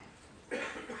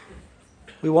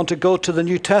We want to go to the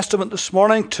New Testament this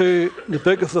morning, to the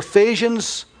book of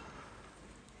Ephesians,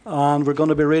 and we're going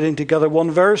to be reading together one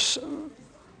verse,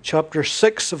 chapter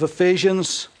 6 of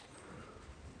Ephesians,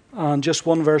 and just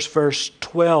one verse, verse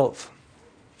 12.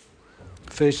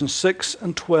 Ephesians 6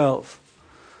 and 12.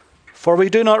 For we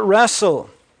do not wrestle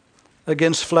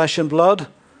against flesh and blood,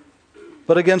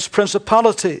 but against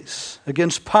principalities,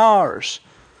 against powers,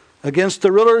 against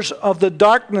the rulers of the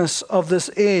darkness of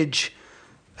this age,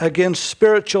 against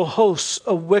spiritual hosts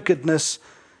of wickedness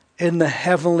in the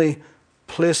heavenly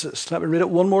places. Let me read it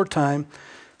one more time.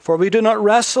 For we do not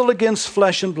wrestle against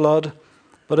flesh and blood,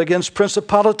 but against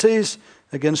principalities,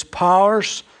 against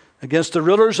powers, against the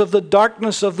rulers of the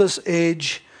darkness of this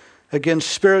age,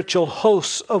 against spiritual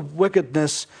hosts of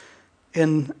wickedness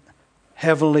in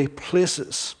heavenly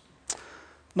places.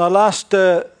 Now, last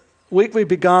week we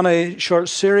began a short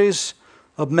series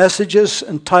of messages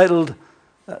entitled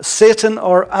Satan,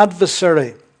 our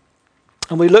adversary.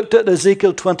 And we looked at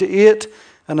Ezekiel 28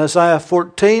 and Isaiah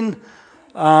 14,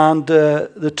 and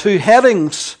the two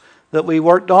headings that we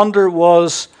worked under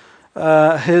was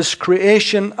his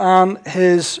creation and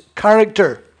his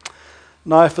character.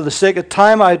 Now, for the sake of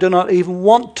time, I do not even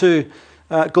want to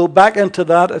go back into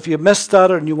that. If you missed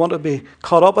that and you want to be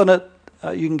caught up in it,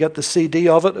 you can get the CD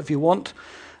of it if you want.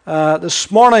 This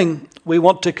morning, we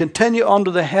want to continue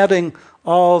under the heading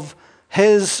of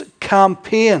his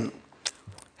campaign,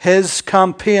 his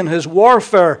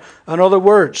warfare, in other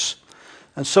words.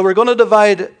 And so we're going to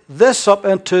divide this up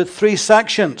into three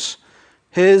sections: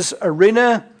 his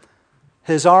arena,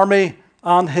 his army,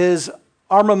 and his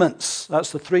armaments.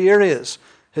 That's the three areas: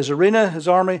 his arena, his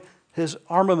army, his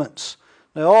armaments.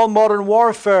 Now, all modern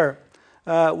warfare,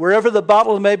 wherever the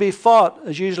battle may be fought,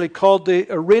 is usually called the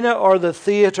arena or the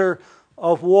theater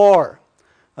of war.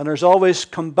 And there's always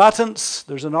combatants,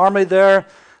 there's an army there,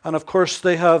 and of course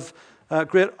they have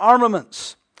great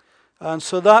armaments. And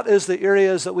so that is the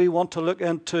areas that we want to look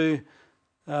into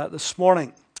this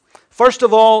morning. First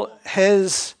of all,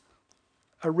 his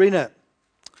arena.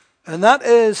 And that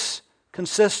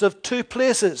consists of two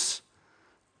places.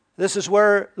 This is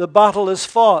where the battle is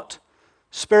fought,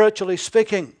 spiritually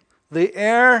speaking: the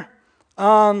air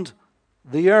and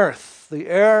the earth. The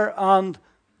air and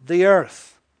the earth.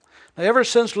 Now, ever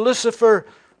since Lucifer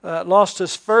lost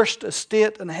his first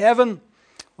estate in heaven,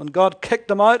 when God kicked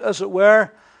him out, as it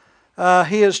were,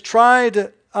 he has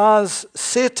tried as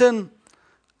Satan,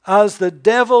 as the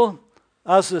devil,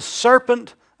 as the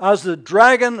serpent, as the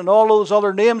dragon, and all those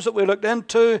other names that we looked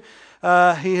into.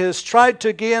 He has tried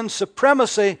to gain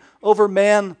supremacy over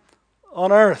men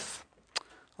on earth.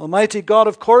 Almighty God,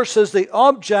 of course, is the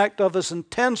object of his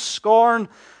intense scorn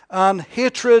and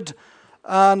hatred,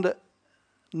 and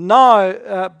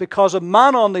now, because of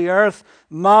man on the earth,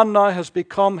 man now has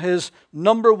become his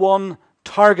number one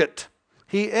target.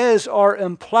 He is our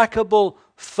implacable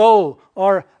foe,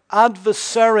 our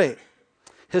adversary.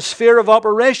 His sphere of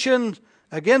operation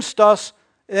against us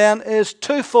then is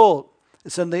twofold.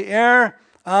 It's in the air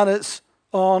and it's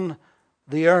on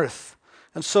the earth.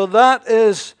 And so that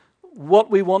is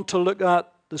what we want to look at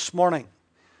this morning.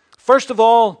 First of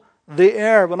all, the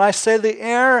air. When I say the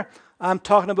air, I'm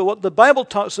talking about what the Bible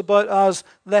talks about as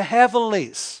the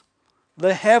heavenlies.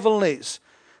 The heavenlies.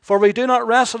 For we do not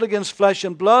wrestle against flesh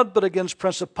and blood, but against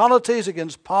principalities,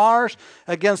 against powers,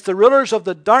 against the rulers of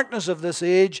the darkness of this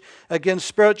age, against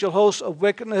spiritual hosts of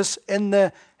wickedness in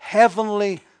the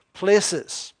heavenly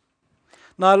places.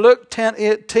 Now, Luke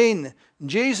 10:18,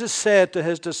 Jesus said to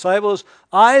his disciples,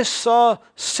 I saw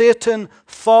Satan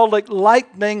fall like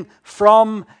lightning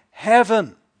from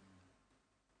heaven.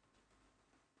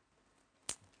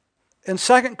 In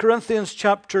 2 Corinthians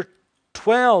chapter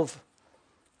 12,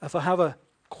 if I have a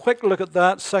quick look at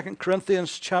that, 2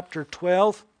 Corinthians chapter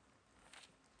 12.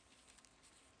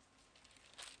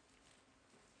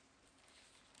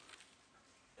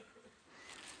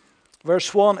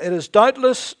 Verse 1, it is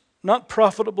doubtless not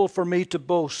profitable for me to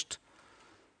boast.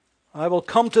 I will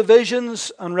come to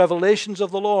visions and revelations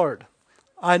of the Lord.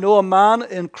 I know a man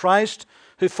in Christ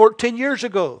who 14 years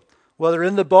ago, whether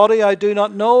in the body I do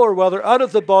not know, or whether out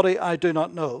of the body I do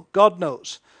not know. God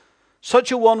knows.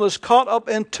 Such a one was caught up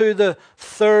into the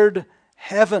third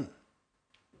heaven.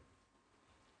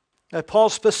 Now, Paul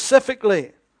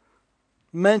specifically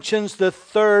mentions the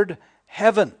third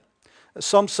heaven.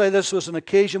 Some say this was an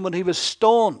occasion when he was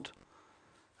stoned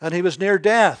and he was near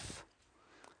death.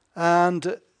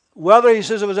 And whether he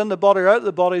says it was in the body or out of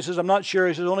the body, he says, I'm not sure.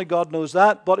 He says, only God knows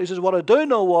that. But he says, what I do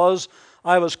know was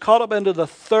I was caught up into the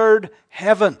third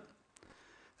heaven.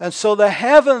 And so the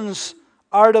heavens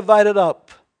are divided up.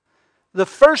 The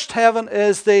first heaven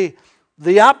is the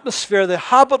the atmosphere, the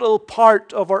habitable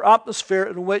part of our atmosphere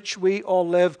in which we all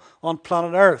live on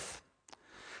planet Earth.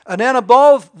 And then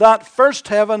above that first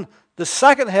heaven, the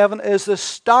second heaven is the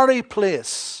starry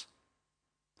place.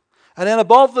 And then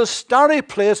above the starry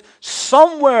place,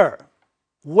 somewhere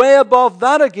way above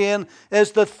that again,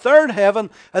 is the third heaven,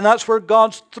 and that's where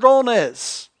God's throne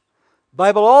is. The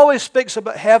Bible always speaks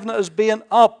about heaven as being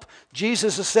up.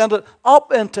 Jesus ascended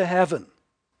up into heaven.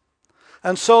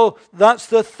 And so that's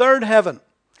the third heaven.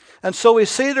 And so we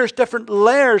see there's different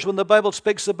layers when the Bible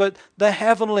speaks about the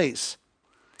heavenlies.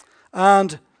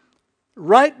 And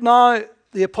right now,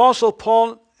 the Apostle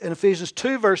Paul in Ephesians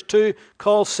 2 verse 2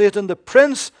 calls Satan the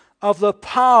prince of the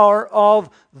power of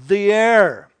the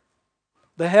air.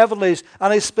 The heavenlies.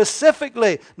 And he's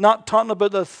specifically not talking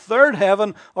about the third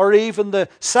heaven or even the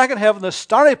second heaven, the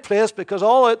starry place, because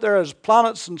all out there is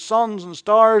planets and suns and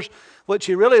stars, which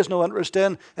he really has no interest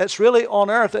in. It's really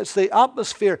on earth. It's the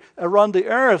atmosphere around the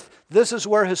earth. This is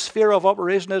where his sphere of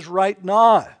operation is right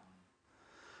now.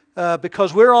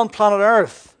 Because we're on planet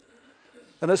earth.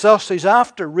 And it's us he's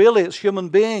after. Really, it's human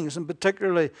beings, and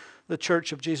particularly the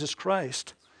Church of Jesus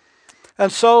Christ.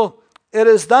 And so it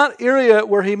is that area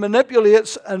where he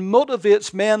manipulates and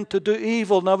motivates men to do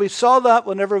evil. Now we saw that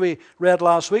whenever we read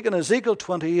last week in Ezekiel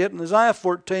 28 and Isaiah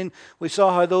 14. We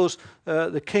saw how those,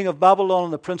 the king of Babylon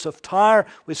and the prince of Tyre,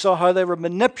 we saw how they were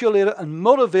manipulated and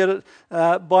motivated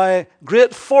by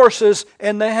great forces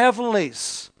in the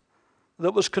heavenlies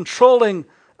that was controlling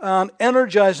and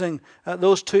energizing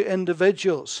those two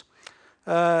individuals.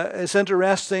 It's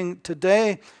interesting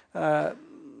today,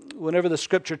 whenever the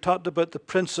scripture talked about the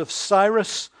prince of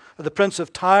Cyrus, or the prince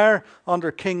of Tyre under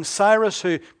King Cyrus,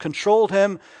 who controlled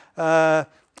him, and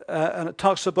it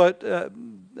talks about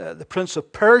the prince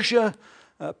of Persia.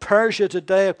 Persia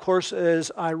today, of course,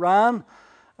 is Iran,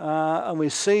 and we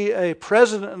see a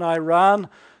president in Iran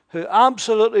who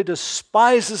absolutely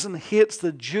despises and hates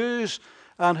the Jews,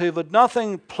 and who would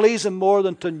nothing please him more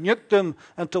than to nuke them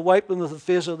and to wipe them off the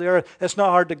face of the earth. It's not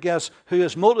hard to guess who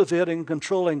is motivating and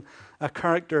controlling a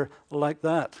character like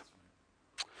that.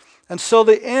 And so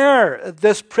the air at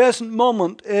this present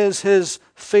moment is his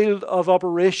field of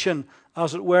operation,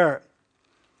 as it were.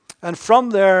 And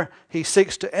from there, he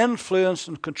seeks to influence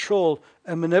and control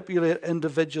and manipulate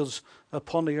individuals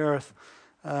upon the earth.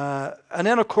 And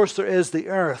then, of course, there is the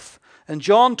earth. In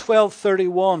John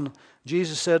 12:31,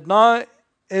 Jesus said, "Now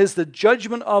is the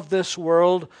judgment of this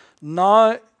world.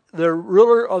 Now the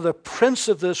ruler or the prince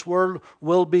of this world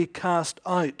will be cast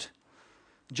out."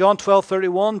 John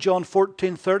 12:31, John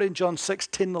 14:30, John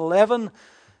 16:11,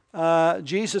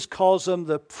 Jesus calls him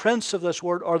the prince of this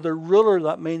world, or the ruler,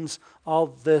 that means,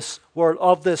 of this world,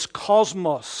 of this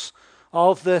cosmos,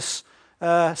 of this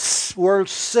world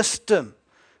system.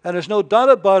 And there's no doubt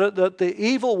about it that the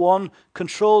evil one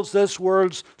controls this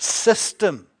world's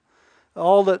system.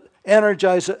 All that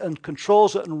energizes it and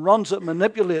controls it and runs it,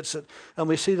 manipulates it. And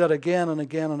we see that again and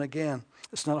again and again.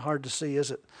 It's not hard to see,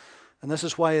 is it? And this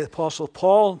is why the Apostle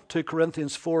Paul, 2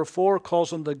 Corinthians 4:4,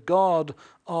 calls him the God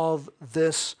of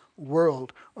this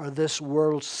world, or this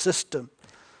world system.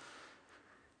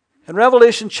 In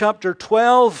Revelation chapter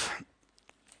 12,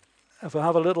 if I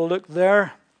have a little look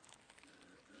there,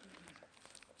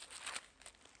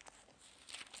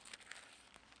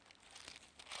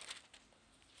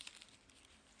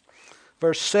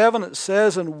 verse 7, it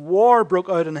says, "And war broke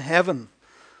out in heaven.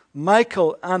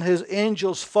 Michael and his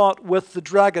angels fought with the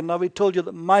dragon." Now we told you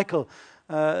that Michael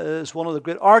is one of the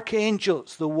great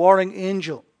archangels, the warring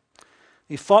angel.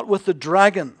 He fought with the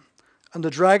dragon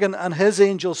and his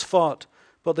angels fought,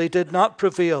 but they did not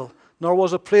prevail, nor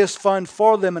was a place found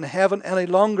for them in heaven any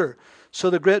longer. So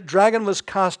the great dragon was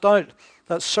cast out,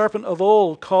 that serpent of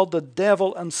old, called the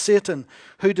devil and Satan,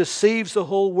 who deceives the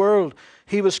whole world.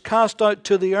 He was cast out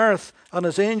to the earth, and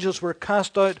his angels were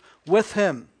cast out with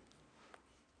him.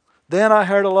 Then I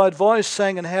heard a loud voice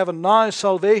saying in heaven, "Now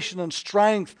salvation and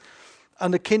strength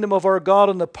and the kingdom of our God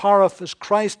and the power of his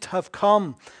Christ have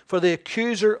come. For the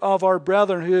accuser of our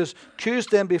brethren, who has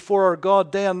accused them before our God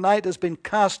day and night, has been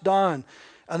cast down.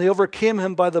 And they overcame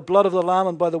him by the blood of the Lamb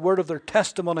and by the word of their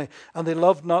testimony, and they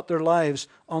loved not their lives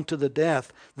unto the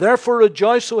death. Therefore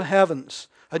rejoice, O heavens,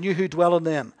 and you who dwell in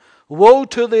them. Woe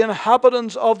to the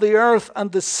inhabitants of the earth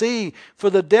and the sea, for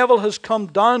the devil has come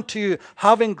down to you,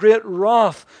 having great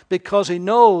wrath, because he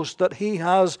knows that he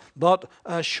has but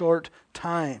a short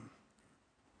time."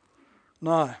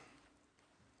 Now,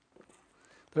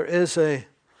 there is a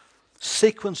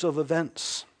sequence of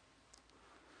events.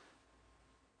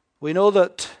 We know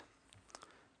that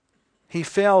he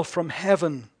fell from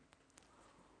heaven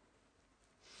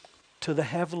to the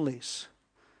heavenlies.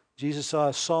 Jesus saw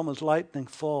a psalm as lightning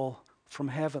fall from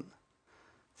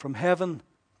heaven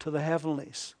to the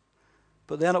heavenlies.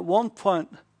 But then at one point,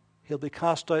 he'll be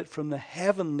cast out from the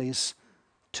heavenlies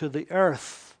to the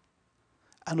earth.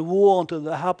 And woe unto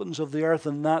the happens of the earth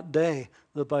in that day,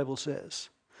 the Bible says.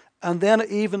 And then it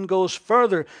even goes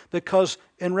further, because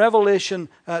in Revelation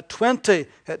 20,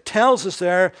 it tells us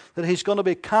there that he's going to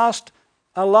be cast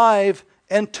alive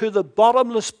into the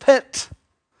bottomless pit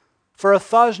for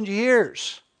 1,000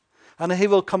 years. And he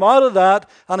will come out of that,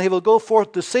 and he will go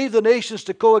forth to deceive the nations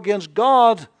to go against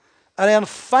God. And then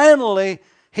finally,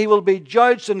 he will be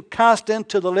judged and cast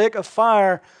into the lake of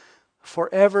fire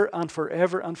forever and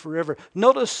forever and forever.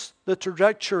 Notice the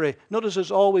trajectory. Notice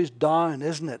it's always down,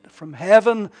 isn't it? From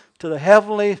heaven to the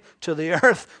heavenly, to the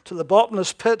earth, to the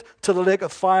bottomless pit, to the lake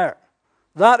of fire.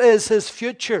 That is his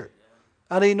future.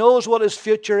 And he knows what his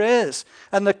future is.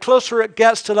 And the closer it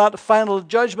gets to that final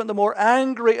judgment, the more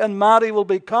angry and mad he will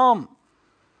become.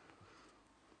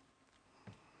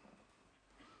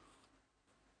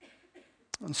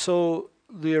 And so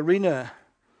the arena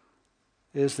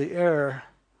is the air,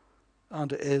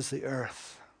 and it is the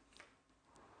earth.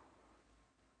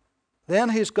 Then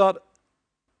he's got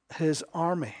his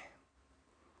army,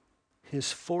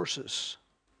 his forces,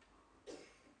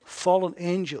 fallen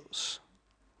angels.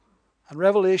 And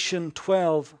Revelation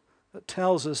 12, it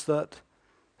tells us that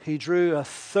he drew a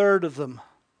third of them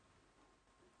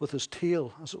with his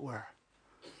tail, as it were,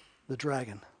 the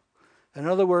dragon. In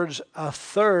other words, a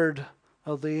third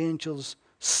of the angels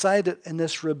sided in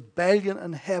this rebellion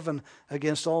in heaven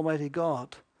against Almighty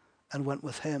God and went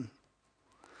with him.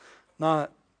 Now,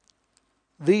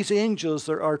 these angels,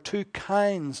 there are two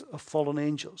kinds of fallen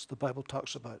angels the Bible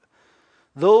talks about.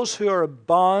 Those who are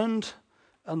bound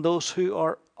and those who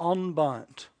are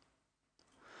unbound.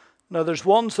 Now, there's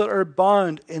ones that are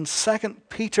bound in 2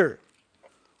 Peter.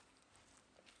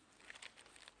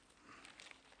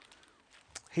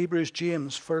 Hebrews,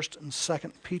 James, 1st and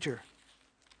 2 Peter.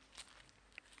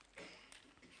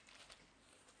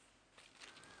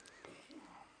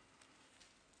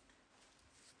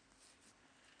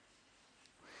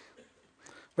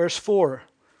 Verse 4,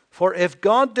 for if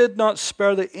God did not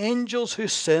spare the angels who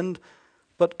sinned,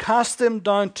 but cast them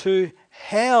down to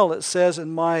hell, it says in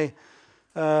my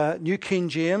New King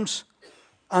James,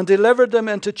 and delivered them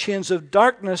into chains of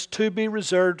darkness to be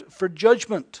reserved for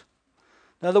judgment.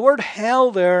 Now the word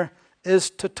hell there is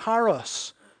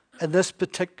Tartarus in this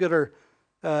particular,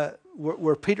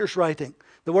 where Peter's writing.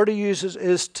 The word he uses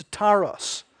is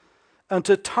Tartarus. And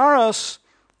Tartarus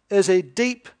is a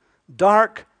deep,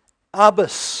 dark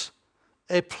abyss,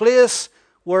 a place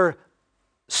where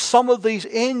some of these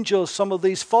angels, some of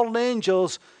these fallen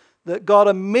angels that God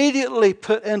immediately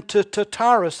put into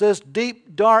Tartarus, this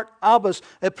deep, dark abyss,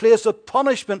 a place of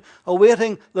punishment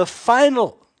awaiting the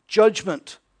final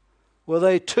judgment, where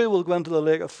they too will go into the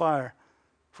lake of fire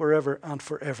forever and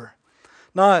forever.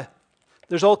 Now,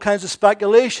 there's all kinds of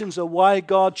speculations of why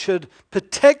God should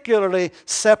particularly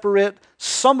separate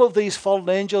some of these fallen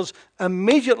angels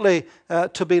immediately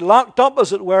to be locked up,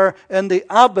 as it were, in the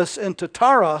abyss into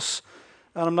Tartarus.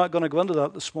 And I'm not going to go into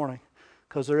that this morning,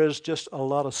 because there is just a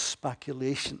lot of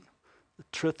speculation. The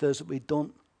truth is that we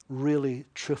don't really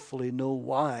truthfully know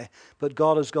why. But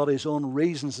God has got his own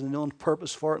reasons and his own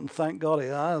purpose for it, and thank God he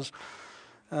has.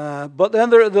 But then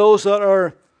there are those that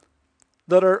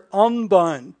are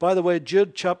unbound. By the way,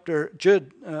 Jude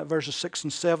verses 6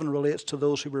 and 7 relates to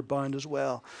those who were bound as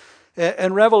well.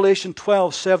 In Revelation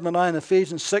 12, 7 and 9,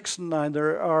 Ephesians 6 and 9,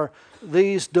 there are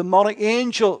these demonic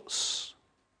angels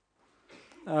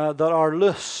that are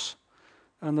loose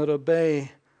and that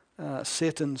obey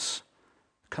Satan's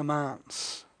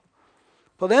commands.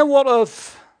 But then what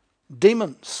of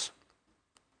demons?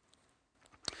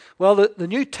 Well, the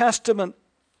New Testament,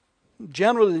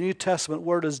 generally the New Testament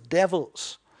word is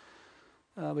devils.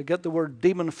 We get the word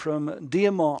demon from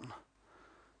daemon.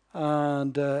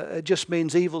 And it just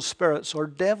means evil spirits or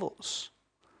devils.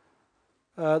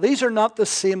 These are not the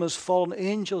same as fallen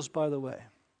angels, by the way.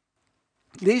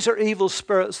 These are evil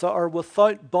spirits that are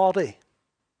without body.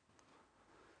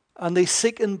 And they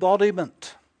seek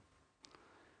embodiment.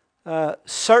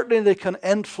 Certainly they can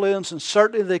influence, and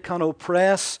certainly they can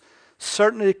oppress.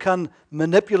 Certainly they can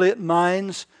manipulate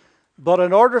minds. But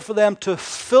in order for them to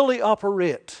fully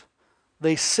operate,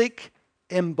 they seek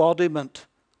embodiment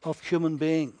of human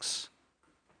beings.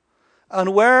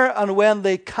 And where and when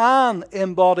they can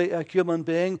embody a human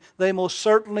being, they most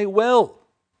certainly will,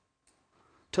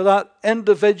 to that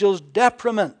individual's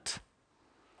detriment,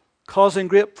 causing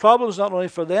great problems not only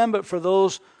for them but for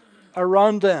those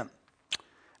around them.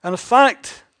 And in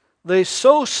fact, they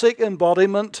so seek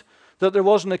embodiment that there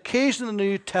was an occasion in the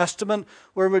New Testament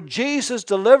where Jesus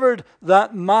delivered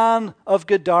that man of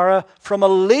Gadara from a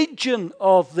legion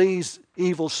of these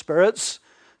evil spirits,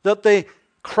 that they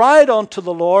cried unto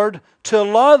the Lord to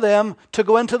allow them to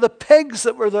go into the pigs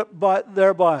that were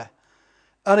thereby.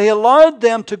 And he allowed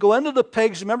them to go into the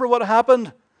pigs. Remember what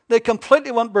happened? They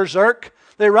completely went berserk.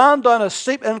 They ran down a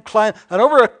steep incline and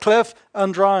over a cliff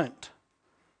and drowned.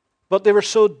 But they were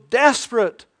so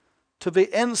desperate to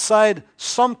be inside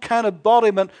some kind of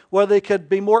embodiment where they could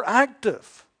be more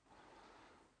active.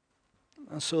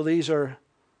 And so these are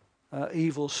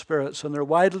evil spirits, and they're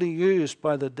widely used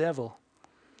by the devil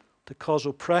to cause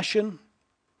oppression,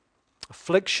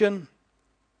 affliction,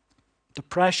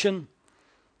 depression,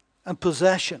 and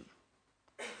possession.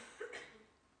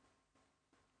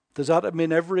 Does that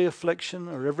mean every affliction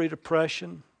or every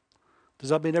depression? Does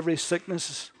that mean every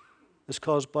sickness is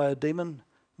caused by a demon?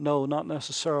 No, not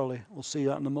necessarily. We'll see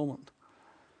that in a moment.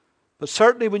 But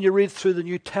certainly when you read through the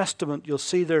New Testament, you'll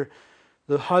see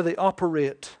how they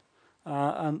operate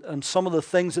and some of the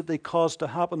things that they cause to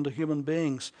happen to human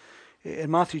beings.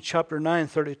 In Matthew chapter 9,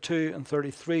 32 and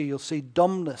 33, you'll see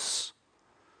dumbness.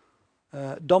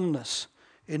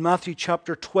 In Matthew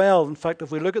chapter 12, in fact,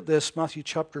 if we look at this, Matthew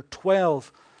chapter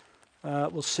 12,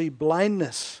 we'll see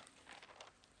blindness.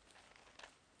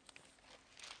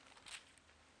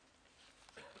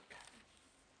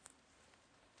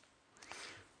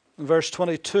 In verse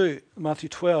 22, Matthew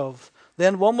 12,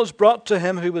 then one was brought to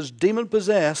him who was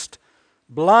demon-possessed,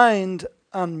 blind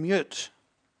and mute.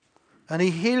 And he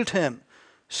healed him,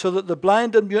 so that the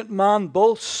blind and mute man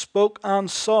both spoke and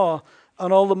saw.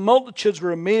 And all the multitudes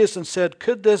were amazed and said,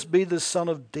 could this be the son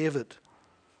of David?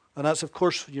 And that's, of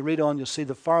course, when you read on, you'll see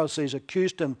the Pharisees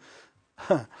accused him.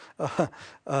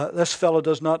 This fellow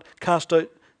does not cast out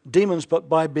demons, but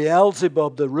by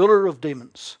Beelzebub, the ruler of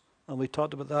demons. And we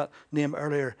talked about that name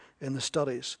earlier in the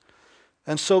studies.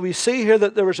 And so we see here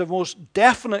that there was a most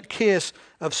definite case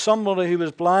of somebody who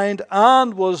was blind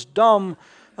and was dumb,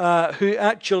 who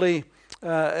actually,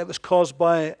 it was caused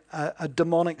by a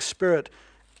demonic spirit.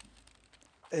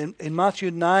 In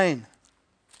Matthew 9,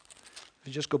 if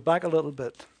you just go back a little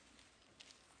bit.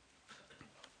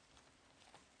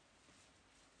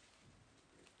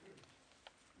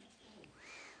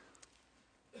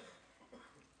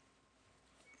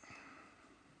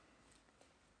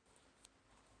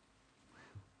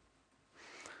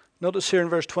 Notice here in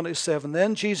verse 27,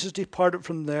 then Jesus departed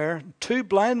from there. 2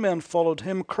 blind men followed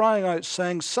him, crying out,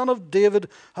 saying, Son of David,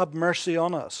 have mercy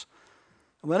on us.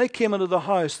 And when he came into the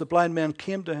house, the blind men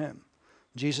came to him.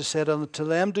 Jesus said unto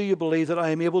them, do you believe that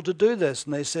I am able to do this?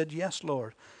 And they said, yes,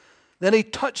 Lord. Then he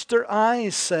touched their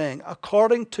eyes, saying,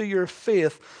 according to your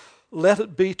faith, let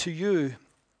it be to you.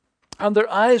 And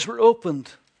their eyes were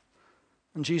opened.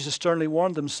 And Jesus sternly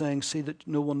warned them, saying, see that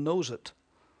no one knows it.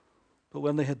 But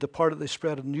when they had departed, they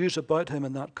spread news about him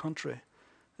in that country.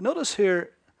 And notice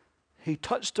here, he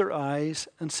touched their eyes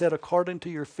and said, according to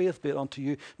your faith be it unto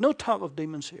you. No talk of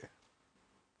demons here.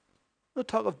 No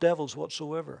talk of devils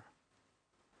whatsoever.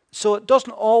 So it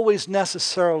doesn't always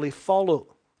necessarily follow.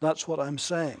 That's what I'm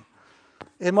saying.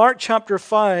 In Mark chapter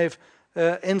 5,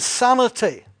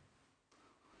 insanity.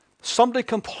 Somebody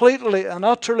completely and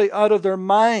utterly out of their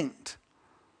mind.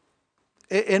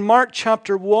 In Mark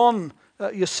chapter 1,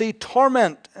 you see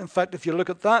torment. In fact, if you look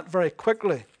at that very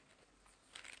quickly.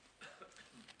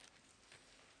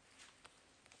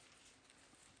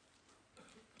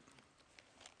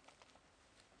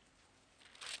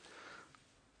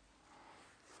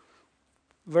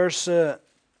 Verse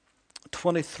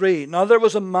 23. Now there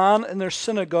was a man in their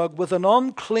synagogue with an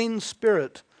unclean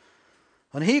spirit.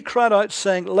 And he cried out,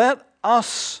 saying, let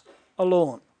us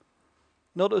alone.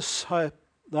 Notice how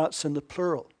that's in the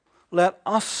plural. Let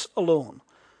us alone.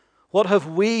 What have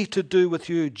we to do with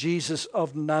you, Jesus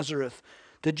of Nazareth?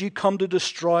 Did you come to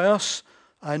destroy us?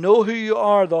 I know who you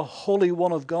are, the Holy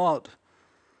One of God.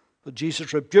 But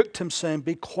Jesus rebuked him, saying,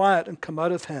 be quiet and come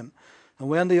out of him. And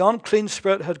when the unclean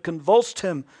spirit had convulsed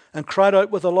him and cried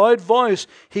out with a loud voice,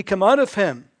 he came out of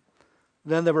him.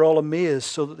 Then they were all amazed,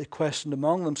 so that they questioned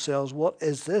among themselves, what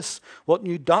is this? What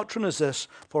new doctrine is this?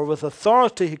 For with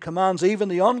authority he commands even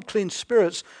the unclean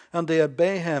spirits, and they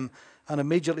obey him. And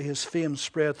immediately his fame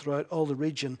spread throughout all the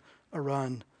region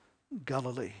around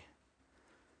Galilee.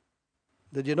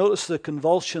 Did you notice the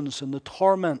convulsions and the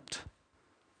torment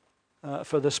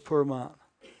for this poor man?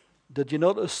 Did you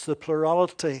notice the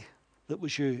plurality that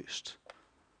was used?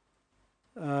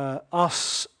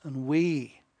 Us and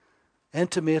we.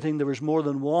 Intimating there was more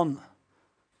than one.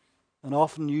 And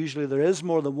often, usually, there is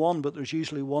more than one, but there's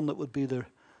usually one that would be the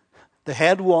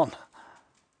head one.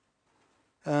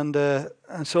 And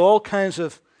so all kinds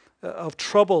of of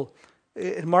trouble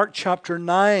in Mark chapter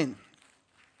 9.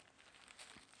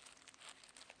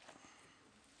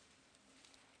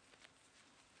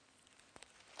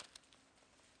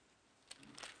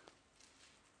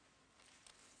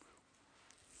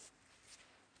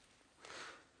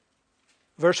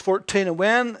 Verse 14, and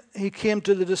when he came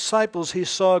to the disciples, he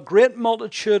saw a great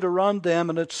multitude around them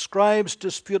and its scribes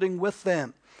disputing with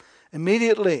them.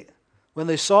 Immediately, when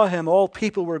they saw him, all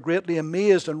people were greatly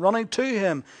amazed, and running to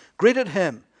him, greeted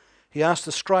him. He asked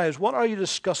the scribes, what are you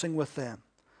discussing with them?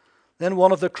 Then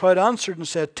one of the crowd answered and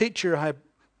said, Teacher,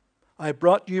 I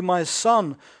brought you my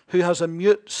son, who has a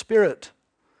mute spirit.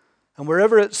 And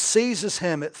wherever it seizes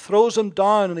him, it throws him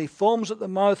down, and he foams at the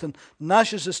mouth and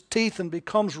gnashes his teeth and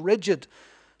becomes rigid.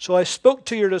 So I spoke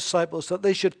to your disciples that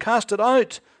they should cast it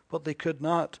out, but they could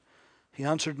not. He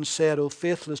answered and said, O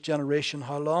faithless generation,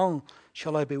 how long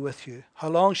shall I be with you? How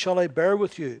long shall I bear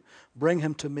with you? Bring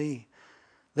him to me.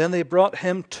 Then they brought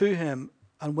him to him,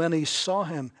 and when he saw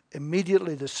him,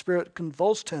 immediately the spirit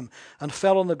convulsed him, and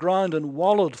fell on the ground and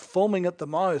wallowed, foaming at the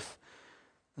mouth.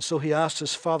 And so he asked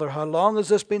his father, how long has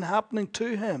this been happening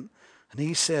to him? And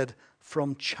he said,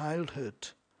 from childhood.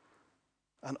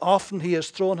 And often he has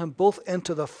thrown him both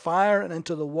into the fire and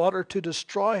into the water to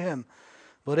destroy him.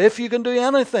 But if you can do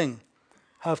anything,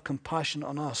 have compassion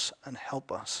on us and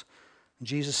help us. And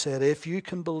Jesus said, if you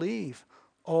can believe,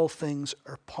 all things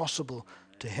are possible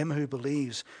to him who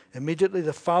believes. Immediately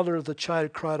the father of the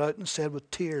child cried out and said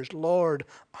with tears, Lord,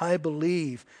 I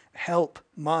believe, help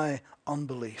my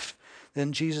unbelief.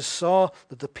 Then Jesus saw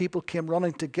that the people came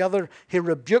running together. He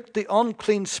rebuked the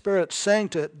unclean spirit, saying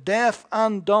to it, deaf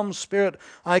and dumb spirit,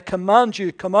 I command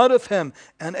you, come out of him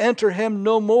and enter him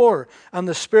no more. And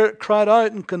the spirit cried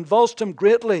out and convulsed him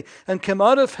greatly and came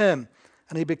out of him.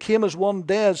 And he became as one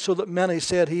dead, so that many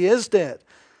said, he is dead.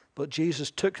 But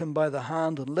Jesus took him by the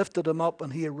hand and lifted him up,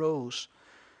 and he arose.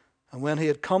 And when he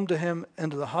had come to him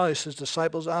into the house, his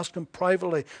disciples asked him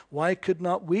privately, why could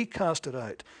not we cast it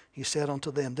out? He said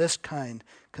unto them, this kind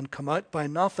can come out by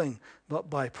nothing but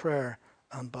by prayer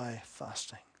and by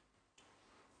fasting.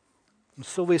 And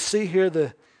so we see here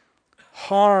the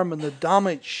harm and the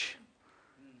damage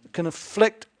that can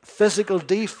inflict physical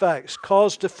defects,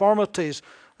 cause deformities.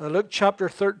 Luke chapter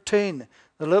 13,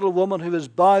 the little woman who was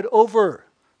bowed over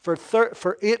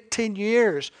for 18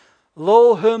 years,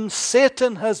 lo, whom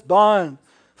Satan has bound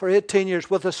for 18 years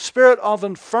with a spirit of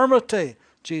infirmity,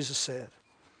 Jesus said.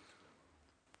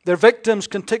 Their victims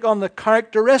can take on the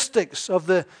characteristics of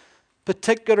the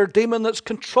particular demon that's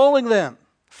controlling them.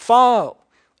 Foul,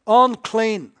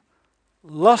 unclean,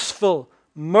 lustful,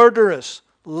 murderous,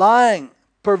 lying,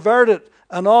 perverted,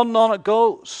 and on it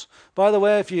goes. By the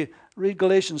way, if you read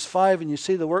Galatians 5 and you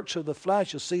see the works of the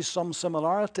flesh, you'll see some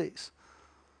similarities.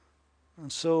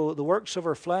 And so the works of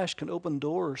our flesh can open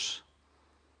doors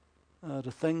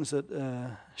to things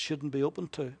that shouldn't be open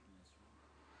to.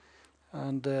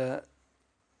 And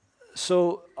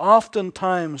so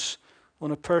oftentimes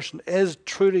when a person is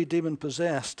truly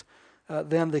demon-possessed,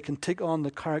 then they can take on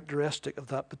the characteristic of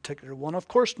that particular one. Of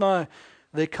course now,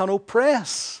 they can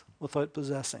oppress without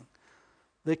possessing.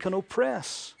 They can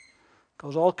oppress,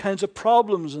 cause all kinds of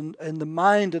problems in the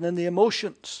mind and in the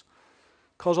emotions,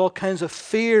 cause all kinds of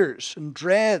fears and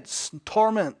dreads and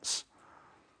torments.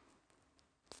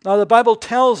 Now the Bible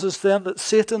tells us then that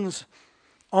Satan's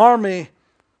army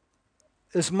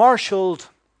is marshaled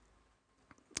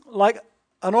like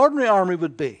an ordinary army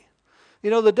would be. You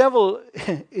know, the devil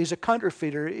is a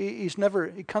counterfeiter. He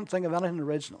can't think of anything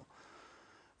original.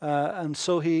 And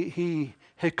so he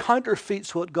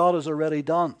counterfeits what God has already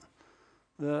done.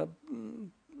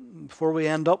 Before we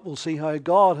end up, we'll see how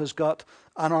God has got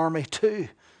an army too,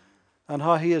 and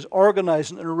how he has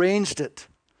organized and arranged it.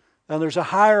 And there's a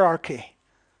hierarchy.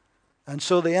 And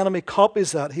so the enemy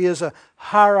copies that. He has a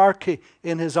hierarchy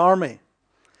in his army.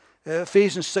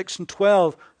 Ephesians 6 and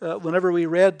 12, whenever we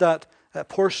read that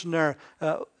portion there,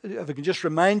 if I can just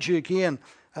remind you again,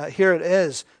 here it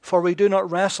is. For we do not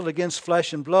wrestle against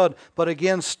flesh and blood, but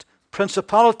against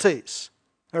principalities.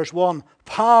 There's one.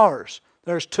 Powers.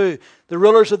 There's two. The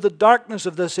rulers of the darkness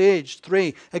of this age.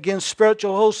 3. Against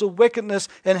spiritual hosts of wickedness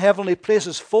in heavenly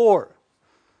places. 4.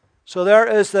 So there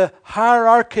is the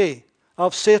hierarchy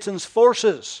of Satan's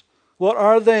forces. What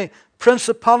are they?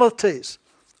 Principalities.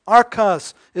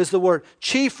 Archas is the word.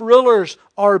 Chief rulers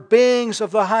are beings of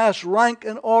the highest rank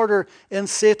and order in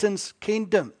Satan's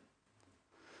kingdom.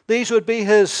 These would be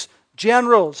his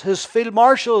generals, his field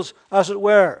marshals, as it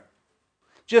were.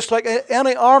 Just like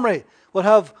any army would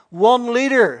have one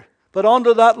leader, but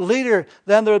under that leader,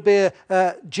 then there would be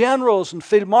generals and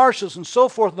field marshals and so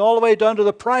forth, and all the way down to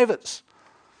the privates.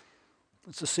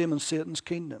 It's the same in Satan's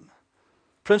kingdom.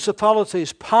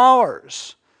 principalities,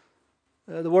 powers.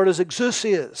 The word is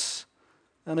exousias,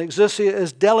 and exousia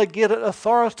is delegated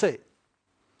authority.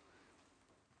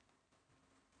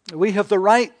 We have the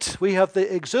right, we have the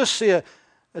exousia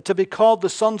to be called the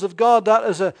sons of God. That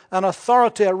is an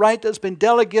authority, a right that's been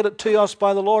delegated to us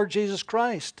by the Lord Jesus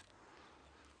Christ.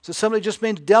 So it simply just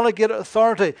means delegated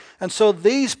authority. And so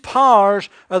these powers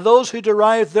are those who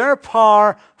derive their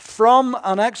power from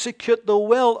and execute the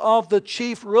will of the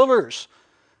chief rulers.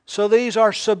 So these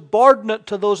are subordinate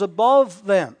to those above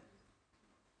them.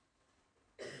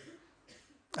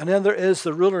 And then there is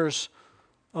the rulers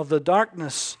of the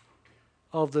darkness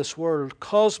of this world.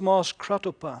 Cosmos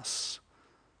kratopas.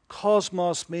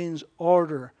 Cosmos means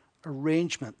order,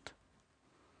 arrangement.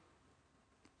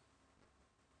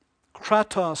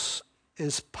 Kratos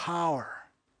is power.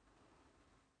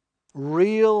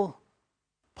 Real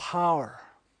power.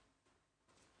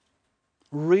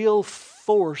 Real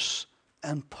force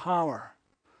and power.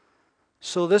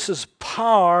 So this is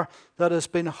power that has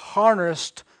been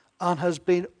harnessed and has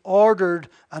been ordered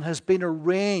and has been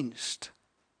arranged.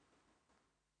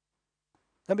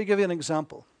 Let me give you an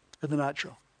example in the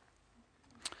natural.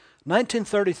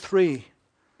 1933,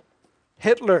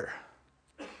 Hitler,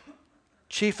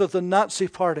 chief of the Nazi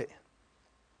Party,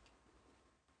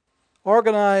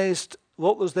 organized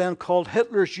what was then called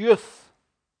Hitler's Youth.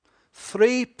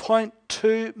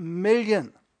 3.2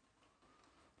 million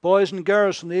boys and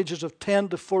girls from the ages of 10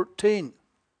 to 14.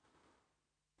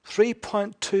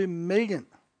 3.2 million.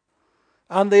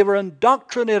 And they were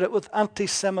indoctrinated with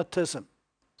anti-Semitism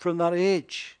from that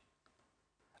age.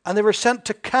 And they were sent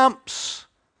to camps.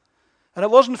 And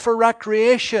it wasn't for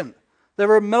recreation. They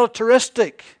were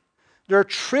militaristic. Their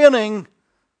training,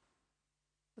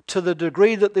 to the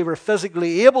degree that they were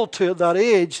physically able to at that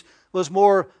age, was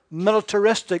more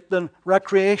militaristic than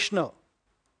recreational.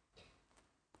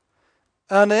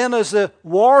 And then as the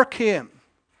war came,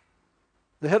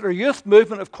 the Hitler Youth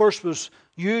movement, of course, was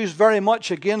used very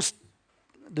much against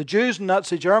the Jews in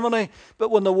Nazi Germany. But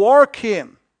when the war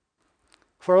came,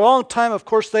 for a long time, of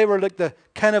course, they were like the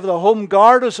kind of the home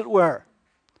guard, as it were.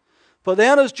 But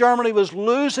then as Germany was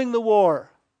losing the war,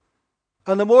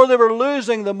 and the more they were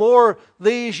losing, the more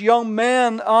these young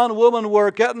men and women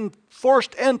were getting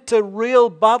forced into real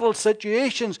battle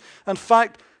situations. In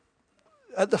fact,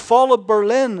 at the fall of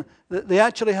Berlin, they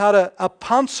actually had a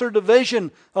panzer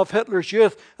division of Hitler's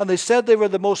Youth, and they said they were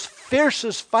the most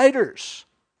fiercest fighters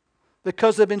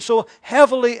because they've been so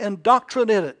heavily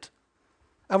indoctrinated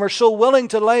and were so willing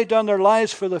to lay down their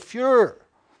lives for the Fuhrer.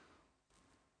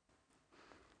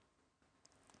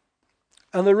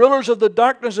 And the rulers of the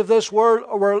darkness of this world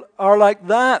are like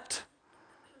that.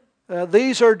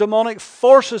 These are demonic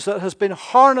forces that has been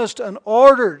harnessed and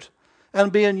ordered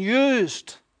and being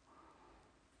used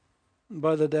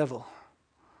by the devil.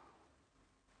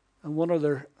 And one of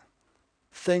their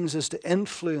things is to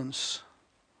influence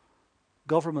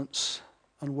governments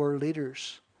and world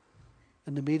leaders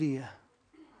in the media.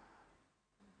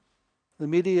 The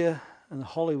media and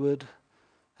Hollywood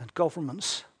and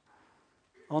governments,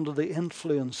 under the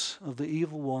influence of the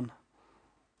evil one,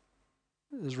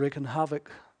 is wreaking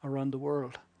havoc around the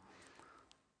world.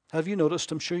 Have you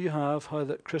noticed, I'm sure you have, how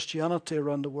that Christianity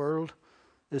around the world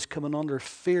is coming under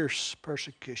fierce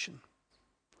persecution?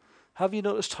 Have you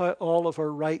noticed how all of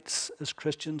our rights as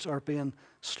Christians are being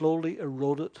slowly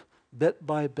eroded, bit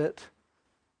by bit?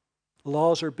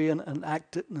 Laws are being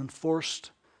enacted and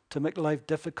enforced to make life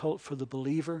difficult for the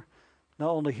believer,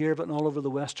 not only here but all over the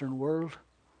Western world.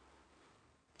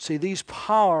 See, these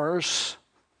powers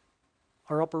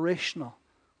are operational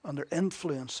and they're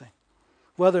influencing.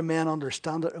 Whether men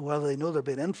understand it or whether they know they're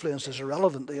being influenced is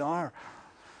irrelevant. They are.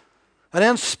 And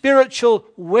then spiritual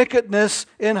wickedness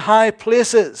in high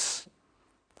places.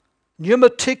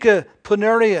 Pneumatica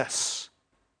punerius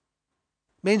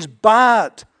means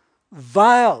bad,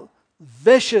 vile,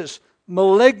 vicious,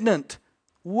 malignant,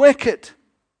 wicked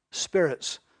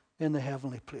spirits in the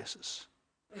heavenly places.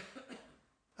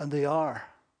 And they are.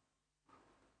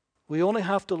 We only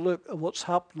have to look at what's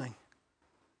happening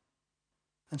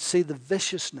and see the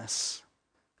viciousness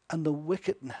and the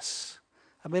wickedness.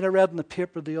 I read in the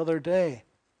paper the other day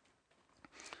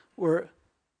where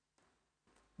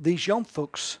these young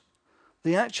folks,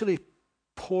 they actually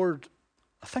poured,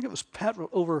 I think it was petrol,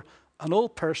 over an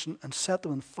old person and set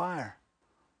them on fire.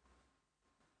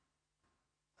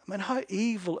 How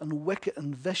evil and wicked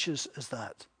and vicious is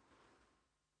that?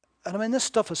 And this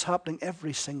stuff is happening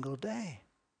every single day.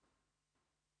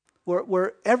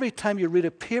 Where every time you read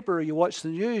a paper or you watch the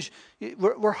news,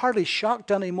 we're hardly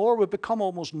shocked anymore. We've become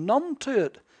almost numb to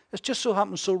it. It just so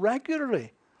happens so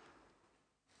regularly.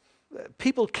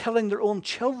 People killing their own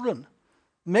children,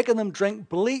 making them drink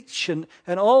bleach and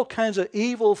all kinds of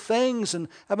evil things. And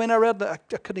I mean, I read that,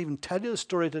 I couldn't even tell you the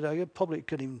story today. I probably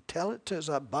couldn't even tell it to you. It's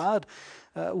that bad.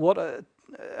 What a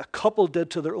couple did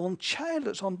to their own child.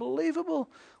 It's unbelievable.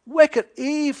 Wicked,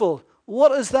 evil.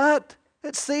 What is that?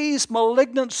 It's these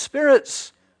malignant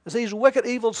spirits. It's these wicked,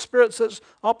 evil spirits that's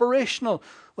operational.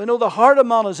 We know the heart of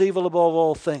man is evil above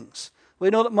all things. We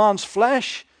know that man's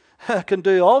flesh can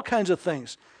do all kinds of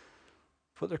things.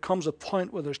 But there comes a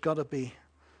point where there's got to be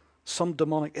some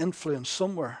demonic influence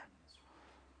somewhere.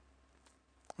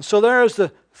 And so there's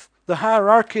the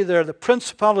hierarchy there, the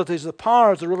principalities, the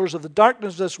powers, the rulers of the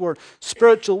darkness of this world,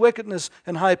 spiritual wickedness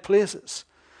in high places.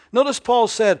 Notice Paul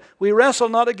said, we wrestle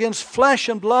not against flesh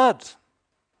and blood.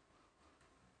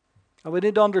 And we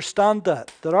need to understand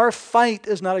that our fight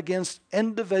is not against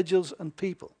individuals and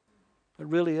people. It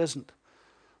really isn't.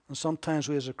 And sometimes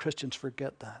we as Christians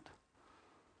forget that.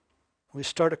 We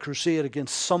start a crusade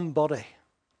against somebody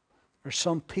or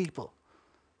some people.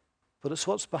 But it's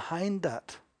what's behind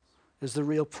that is the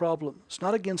real problem. It's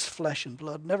not against flesh and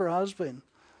blood. Never has been.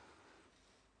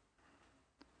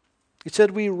 He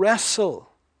said we wrestle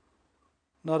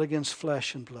not against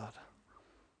flesh and blood.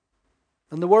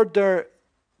 And the word there,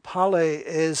 pale,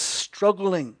 is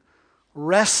struggling,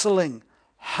 wrestling,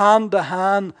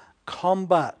 hand-to-hand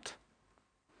combat.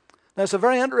 Now, it's a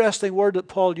very interesting word that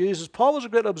Paul uses. Paul was a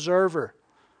great observer.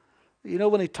 You know,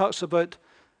 when he talks about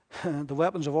the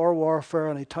weapons of our warfare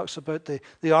and he talks about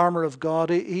the armor of God,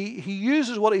 he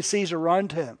uses what he sees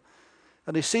around him.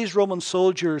 And he sees Roman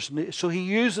soldiers, and so he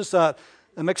uses that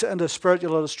and makes it into a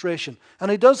spiritual illustration. And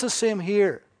he does the same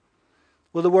here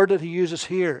with the word that he uses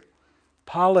here,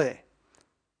 pale.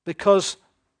 Because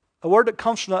a word that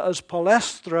comes from that is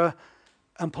palestra,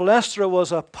 and palestra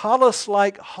was a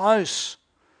palace-like house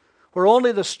where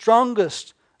only the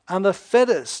strongest and the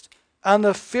fittest and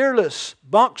the fearless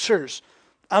boxers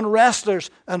and wrestlers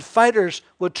and fighters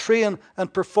would train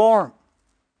and perform.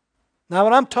 Now,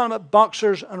 when I'm talking about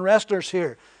boxers and wrestlers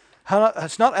here,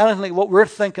 it's not anything like what we're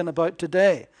thinking about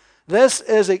today. This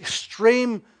is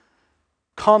extreme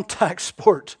contact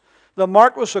sport. The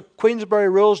Marquess of Queensberry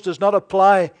rules does not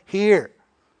apply here.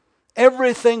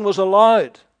 Everything was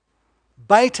allowed.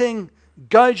 Biting,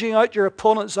 gouging out your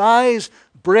opponent's eyes,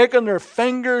 breaking their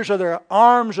fingers or their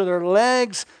arms or their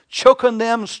legs, choking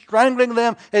them, strangling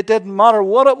them. It didn't matter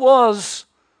what it was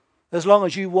as long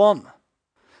as you won.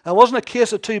 It wasn't a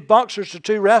case of two boxers or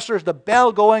two wrestlers, the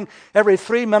bell going every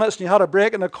 3 minutes and you had a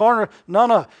break in the corner.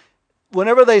 No.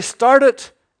 Whenever they started,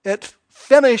 it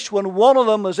finished when one of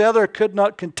them was either could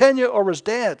not continue or was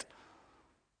dead.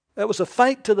 It was a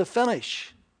fight to the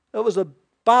finish. It was a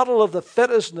battle of the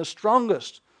fittest and the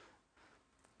strongest.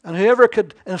 And whoever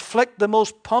could inflict the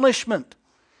most punishment.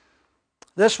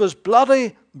 This was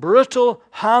bloody, brutal,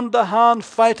 hand-to-hand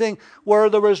fighting where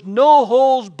there was no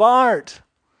holds barred.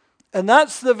 And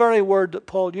that's the very word that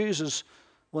Paul uses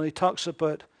when he talks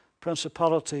about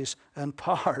principalities and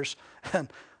powers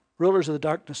and rulers of the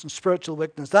darkness and spiritual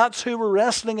wickedness. That's who we're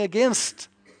wrestling against.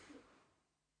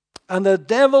 And the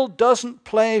devil doesn't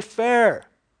play fair.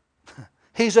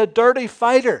 He's a dirty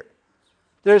fighter.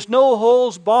 There's no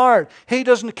holds barred. He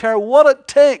doesn't care what it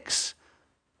takes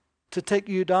to take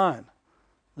you down.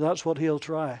 That's what he'll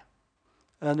try.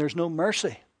 And there's no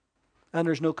mercy. And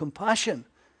there's no compassion.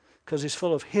 Because he's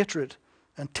full of hatred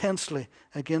intensely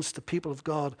against the people of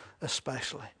God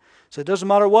especially. So it doesn't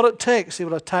matter what it takes. He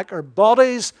will attack our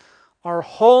bodies, our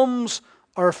homes,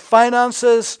 our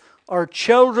finances, our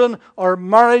children, our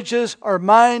marriages, our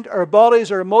mind, our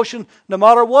bodies, our emotion. No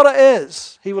matter what it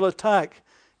is, he will attack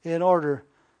in order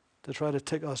to try to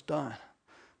take us down.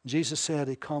 Jesus said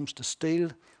he comes to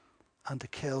steal and to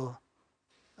kill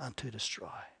and to destroy.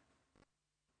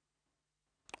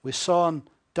 We saw in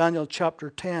Daniel chapter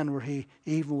 10 where he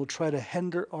even will try to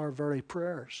hinder our very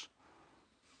prayers.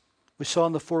 We saw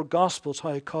in the 4 Gospels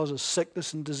how he causes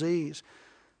sickness and disease.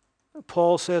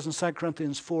 Paul says in 2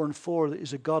 Corinthians 4:4 that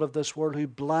he's a God of this world who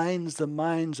blinds the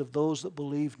minds of those that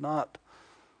believe not.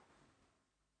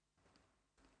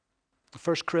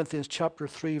 1 Corinthians chapter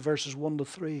 3 verses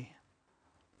 1-3.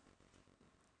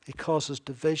 He causes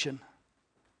division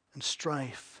and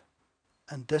strife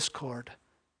and discord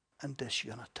and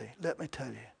disunity. Let me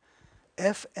tell you,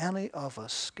 if any of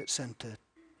us gets into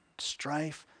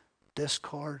strife,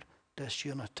 discord,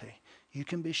 disunity, you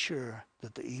can be sure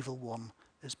that the evil one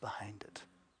is behind it.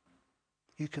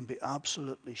 You can be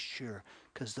absolutely sure,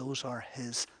 because those are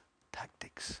his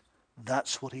tactics.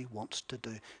 That's what he wants to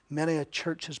do. Many a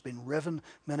church has been riven,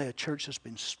 many a church has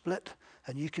been split,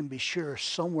 and you can be sure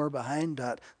somewhere behind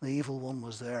that the evil one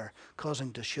was there,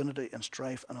 causing disunity and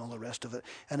strife and all the rest of it.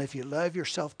 And if you allow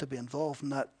yourself to be involved in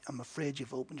that, I'm afraid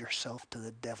you've opened yourself to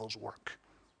the devil's work.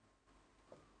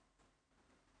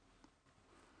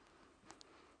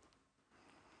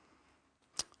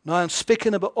 Now, I'm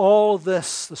speaking about all of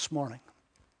this morning.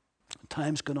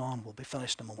 Time's gone on. We'll be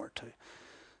finished in a moment or two.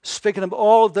 Speaking about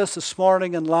all of this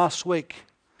morning and last week,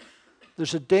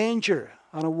 there's a danger,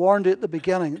 and I warned you at the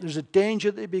beginning, there's a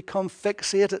danger that you become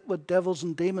fixated with devils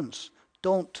and demons.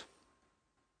 Don't.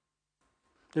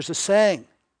 There's a saying,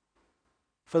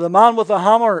 for the man with a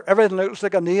hammer, everything looks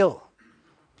like a nail.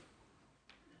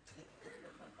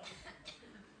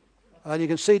 And you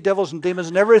can see devils and demons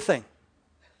in everything,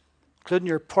 including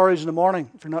your porridge in the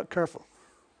morning, if you're not careful.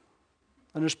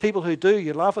 And there's people who do.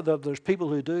 You laugh at that. There's people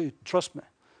who do. Trust me.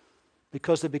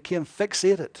 Because they became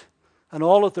fixated. And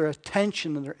all of their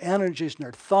attention and their energies and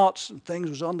their thoughts and things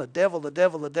was on the devil, the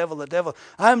devil, the devil, the devil.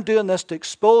 I'm doing this to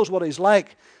expose what he's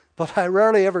like. But I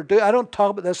rarely ever do. I don't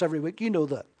talk about this every week. You know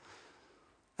that.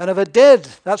 And if I did,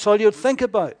 that's all you'd think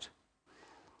about.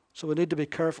 So we need to be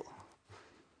careful.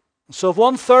 And so if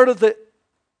 1/3 of the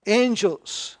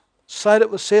angels sided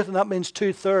with Satan, that means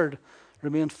 2/3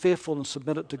 remain faithful and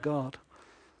submitted to God.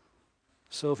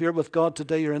 So if you're with God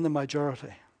today, you're in the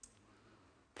majority.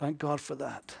 Thank God for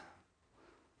that.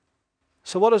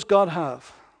 So what does God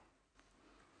have?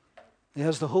 He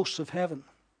has the hosts of heaven.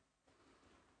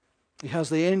 He has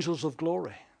the angels of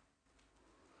glory.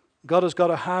 God has got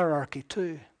a hierarchy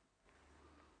too.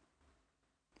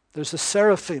 There's the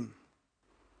seraphim.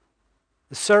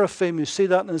 The seraphim, you see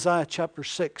that in Isaiah chapter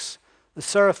 6. The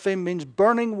seraphim means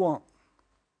burning one.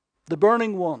 The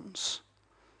burning ones.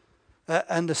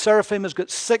 And the seraphim has got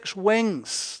 6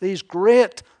 wings. These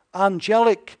great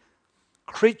angelic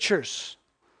creatures.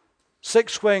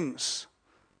 6 wings.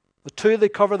 With 2 they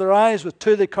cover their eyes, with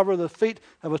 2 they cover their feet,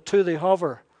 and with 2 they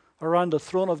hover around the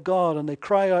throne of God. And they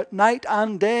cry out night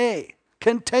and day,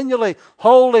 continually,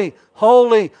 holy,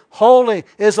 holy, holy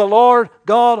is the Lord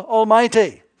God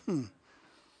Almighty. Can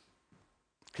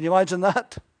you imagine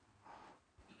that?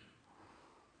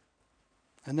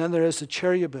 And then there is the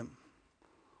cherubim.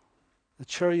 The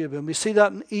cherubim. We see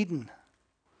that in Eden.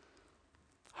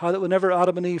 How that whenever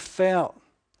Adam and Eve fell,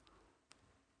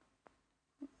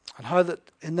 and how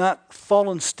that in that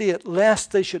fallen state,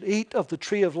 lest they should eat of the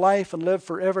tree of life and live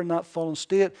forever in that fallen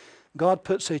state, God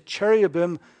puts a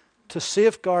cherubim to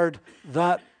safeguard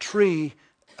that tree,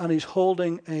 and he's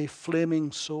holding a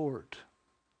flaming sword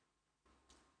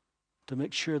to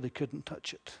make sure they couldn't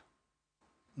touch it.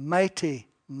 Mighty,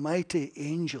 mighty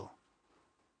angel.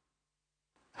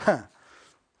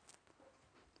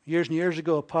 Years and years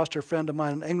ago, a pastor friend of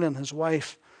mine in England, his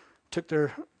wife, took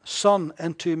their son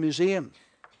into a museum.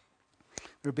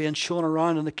 They were being shown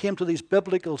around, and they came to these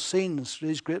biblical scenes,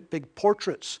 these great big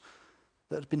portraits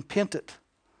that had been painted.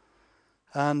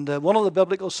 And one of the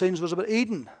biblical scenes was about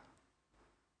Eden.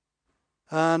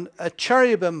 And a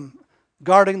cherubim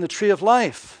guarding the tree of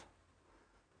life.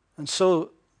 And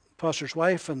so, the pastor's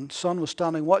wife and son was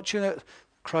standing watching it. The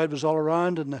crowd was all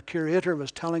around, and the curator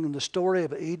was telling them the story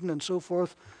about Eden and so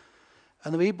forth.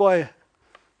 And the wee boy,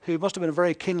 who must have been a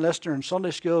very keen listener in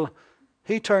Sunday school,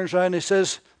 he turns around and he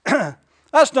says,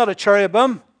 "That's not a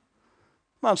cherubim."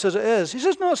 Man says, "It is." He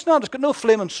says, "No, it's not. It's got no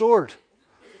flaming sword."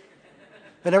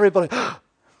 And everybody,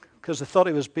 because they thought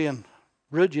he was being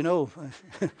rude, you know.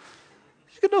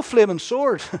 He's got no flaming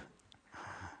sword.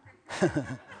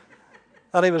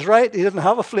 And he was right. He didn't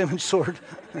have a flaming sword.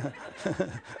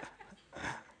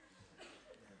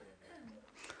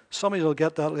 Some of you will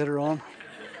get that later on.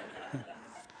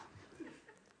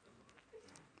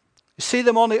 You see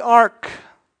them on the ark,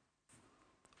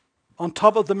 on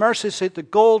top of the mercy seat, the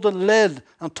golden lid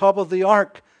on top of the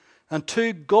ark, and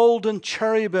 2 golden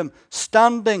cherubim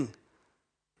standing,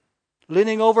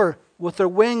 leaning over with their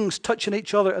wings touching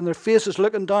each other and their faces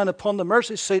looking down upon the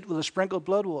mercy seat where the sprinkled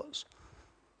blood was.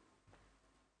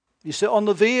 You see on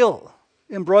the veil,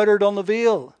 embroidered on the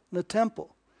veil in the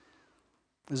temple.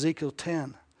 Ezekiel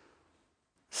 10.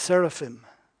 Seraphim,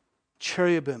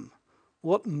 cherubim,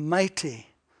 what mighty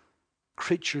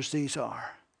creatures these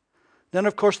are. Then,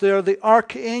 of course, there are the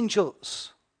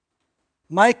archangels.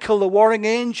 Michael, the warring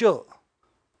angel.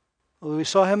 We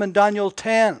saw him in Daniel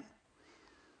 10.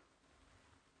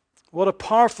 What a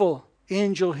powerful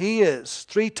angel he is.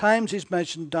 3 times he's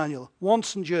mentioned Daniel.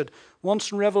 Once in Jude,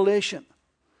 once in Revelation.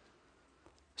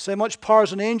 So much power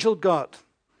as an angel got.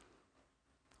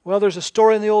 Well, there's a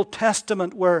story in the Old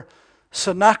Testament where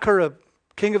Sennacherib,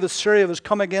 king of Assyria, was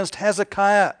come against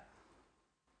Hezekiah.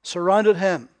 surrounded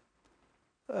him.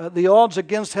 The odds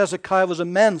against Hezekiah was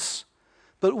immense.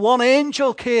 But one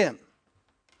angel came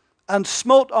and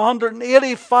smote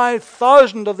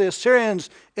 185,000 of the Assyrians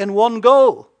in one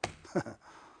go.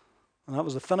 And that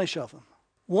was the finish of them.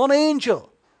 One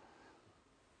angel.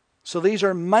 So these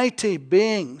are mighty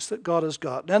beings that God has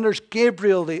got. Then there's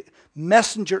Gabriel, the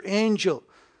messenger angel.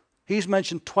 He's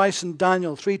mentioned twice in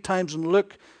Daniel, 3 times in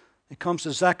Luke. He comes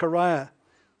to Zechariah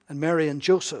and Mary and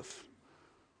Joseph.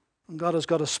 And God has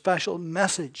got a special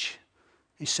message.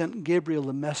 He sent Gabriel,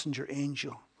 the messenger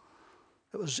angel.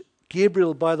 It was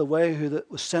Gabriel, by the way, who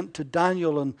was sent to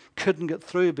Daniel and couldn't get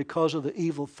through because of the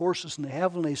evil forces in the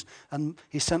heavenlies. And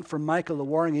he sent for Michael, the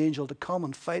warring angel, to come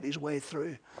and fight his way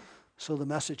through so the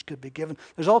message could be given.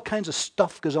 There's all kinds of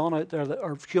stuff goes on out there that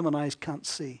our human eyes can't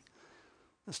see.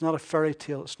 It's not a fairy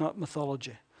tale. It's not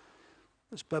mythology.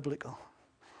 It's biblical.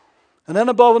 And then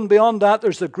above and beyond that,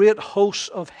 there's the great hosts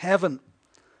of heaven.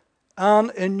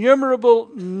 An innumerable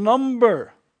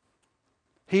number.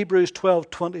 Hebrews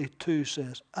 12:22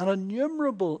 says, an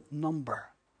innumerable number.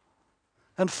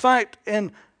 In fact,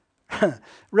 in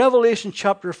Revelation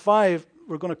chapter 5,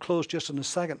 we're going to close just in a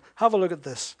second. Have a look at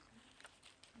this.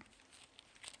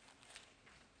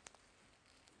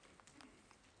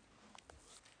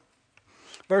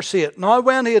 Verse 8, now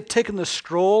when he had taken the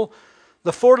scroll,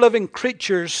 the 4 living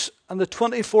creatures and the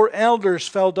 24 elders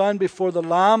fell down before the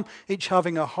Lamb, each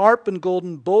having a harp and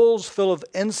golden bowls full of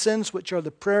incense, which are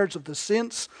the prayers of the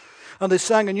saints. And they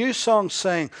sang a new song,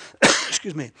 saying,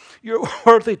 excuse me, you're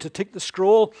worthy to take the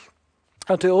scroll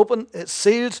and to open its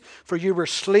seals, for you were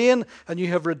slain, and you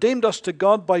have redeemed us to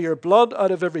God by your blood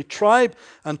out of every tribe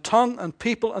and tongue and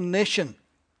people and nation,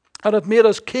 and have made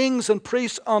us kings and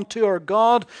priests unto our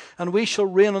God, and we shall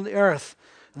reign on the earth.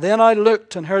 Then I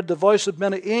looked and heard the voice of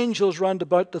many angels round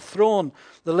about the throne,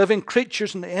 the living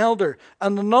creatures and the elder,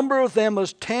 and the number of them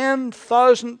was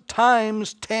 10,000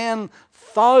 times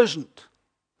 10,000.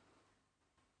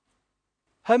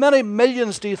 How many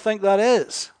millions do you think that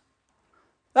is?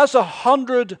 That's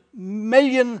 100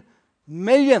 million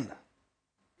million.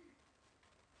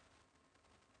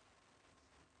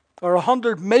 Or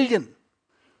 100 million.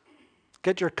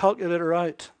 Get your calculator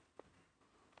out.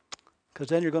 Because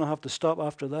then you're going to have to stop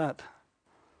after that.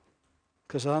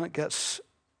 Because then it gets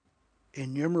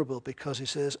innumerable, because he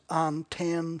says, and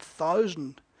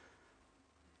 10,000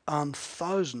 and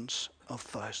thousands of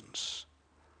thousands.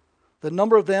 The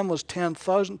number of them was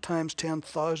 10,000 times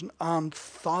 10,000 and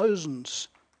thousands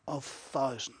of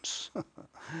thousands.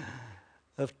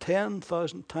 If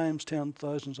 10,000 times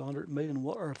 10,000 is 100 million,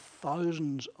 what are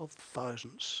thousands of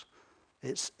thousands?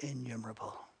 It's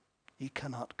innumerable. You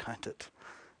cannot count it.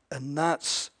 And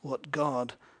that's what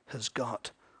God has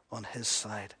got on his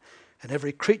side. And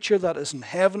every creature that is in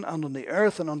heaven and on the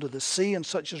earth and under the sea and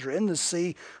such as are in the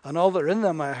sea and all that are in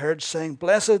them, I heard saying,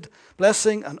 blessed,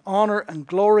 blessing and honor and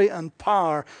glory and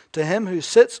power to him who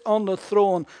sits on the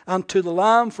throne and to the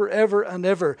Lamb forever and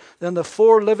ever. Then the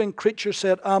 4 living creatures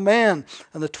said, Amen.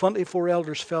 And the 24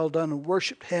 elders fell down and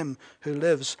worshipped him who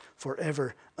lives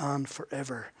forever and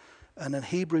forever. And in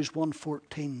Hebrews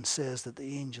 1:14 says that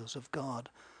the angels of God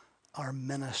are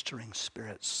ministering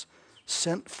spirits,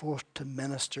 sent forth to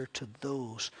minister to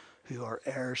those who are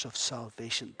heirs of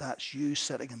salvation. That's you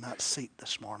sitting in that seat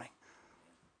this morning.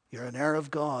 You're an heir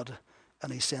of God,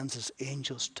 and he sends his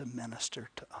angels to minister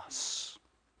to us.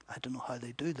 I don't know how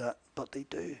they do that, but they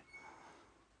do.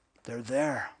 They're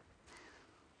there.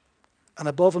 And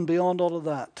above and beyond all of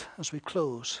that, as we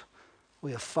close,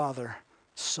 we have Father,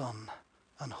 Son,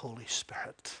 and Holy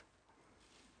Spirit.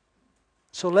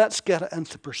 So let's get it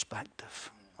into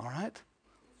perspective, all right?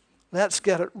 Let's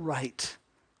get it right.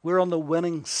 We're on the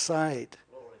winning side.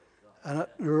 And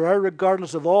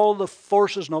regardless of all the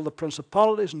forces and all the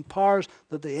principalities and powers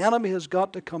that the enemy has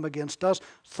got to come against us,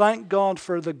 thank God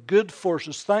for the good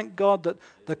forces. Thank God that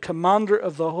the commander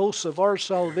of the hosts of our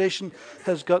salvation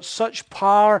has got such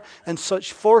power and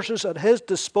such forces at his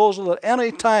disposal at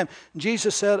any time.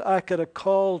 Jesus said, I could have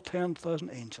called 10,000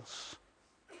 angels.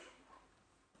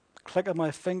 Click of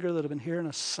my finger that have been here in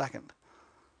a second.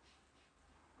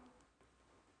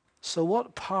 So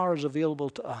what power is available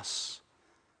to us?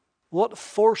 What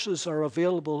forces are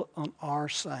available on our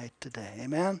side today?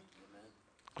 Amen? Amen.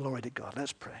 Glory to God.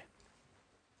 Let's pray.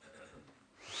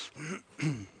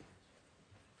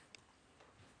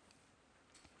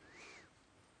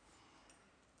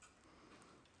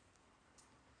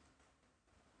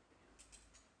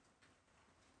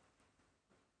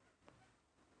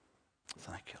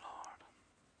 Thank you, Lord.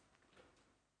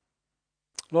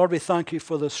 Lord, we thank you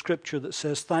for the scripture that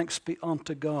says, thanks be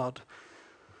unto God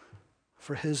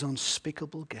for his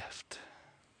unspeakable gift.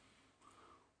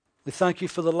 We thank you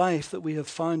for the life that we have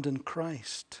found in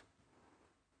Christ.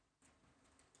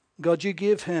 God, you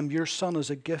gave him, your Son, as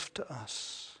a gift to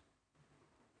us.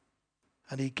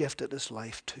 And he gifted his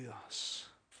life to us.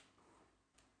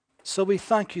 So we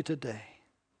thank you today.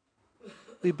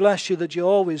 We bless you that you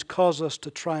always cause us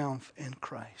to triumph in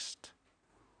Christ.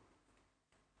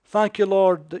 Thank you,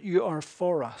 Lord, that you are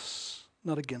for us,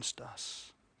 not against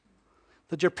us.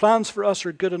 That your plans for us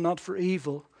are good and not for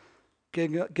evil,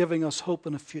 giving us hope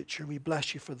in a future. We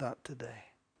bless you for that today.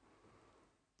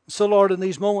 So, Lord, in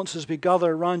these moments as we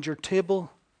gather around your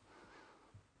table,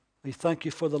 we thank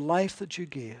you for the life that you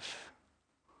gave.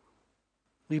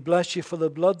 We bless you for the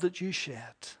blood that you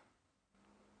shed,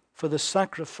 for the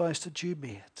sacrifice that you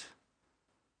made.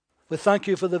 We thank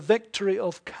you for the victory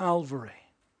of Calvary.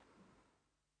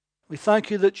 We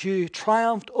thank you that you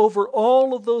triumphed over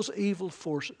all of those evil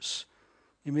forces.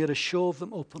 You made a show of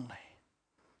them openly.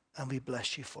 And we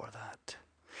bless you for that.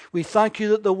 We thank you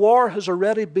that the war has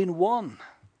already been won.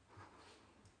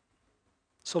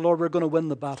 So, Lord, we're going to win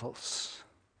the battles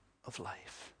of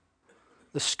life.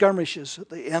 The skirmishes that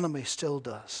the enemy still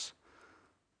does.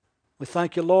 We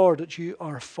thank you, Lord, that you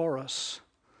are for us.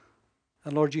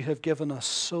 And, Lord, you have given us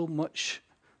so much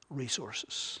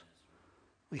resources.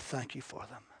 We thank you for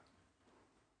them.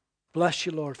 Bless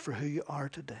you, Lord, for who you are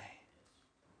today.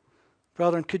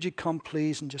 Brethren, could you come,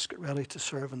 please, and just get ready to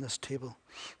serve on this table?